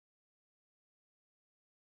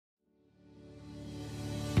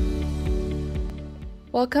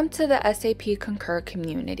Welcome to the SAP Concur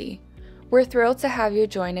Community. We're thrilled to have you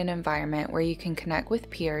join an environment where you can connect with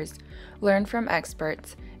peers, learn from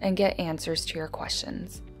experts, and get answers to your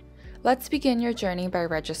questions. Let's begin your journey by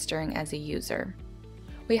registering as a user.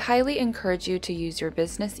 We highly encourage you to use your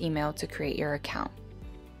business email to create your account.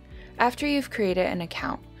 After you've created an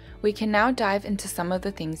account, we can now dive into some of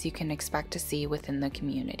the things you can expect to see within the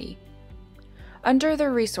community. Under the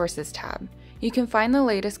Resources tab, you can find the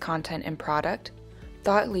latest content in product,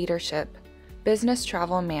 thought leadership, business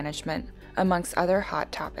travel management, amongst other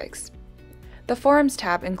hot topics. The Forums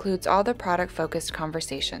tab includes all the product-focused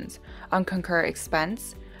conversations on Concur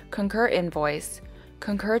Expense, Concur Invoice,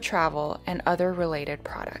 Concur Travel, and other related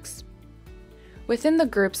products. Within the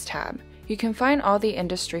Groups tab, you can find all the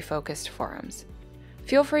industry-focused forums.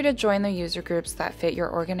 Feel free to join the user groups that fit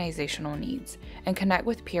your organizational needs and connect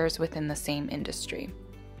with peers within the same industry.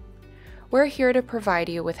 We're here to provide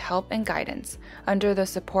you with help and guidance under the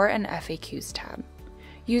Support and FAQs tab.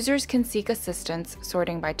 Users can seek assistance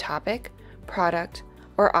sorting by topic, product,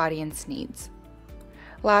 or audience needs.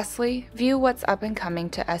 Lastly, view what's up and coming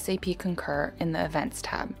to SAP Concur in the Events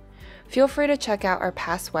tab. Feel free to check out our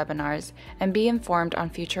past webinars and be informed on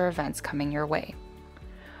future events coming your way.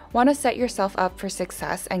 Want to set yourself up for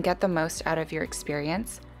success and get the most out of your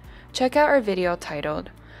experience? Check out our video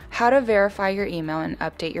titled, How to Verify Your Email and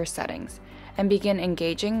Update Your Settings, and begin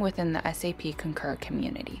engaging within the SAP Concur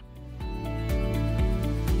community.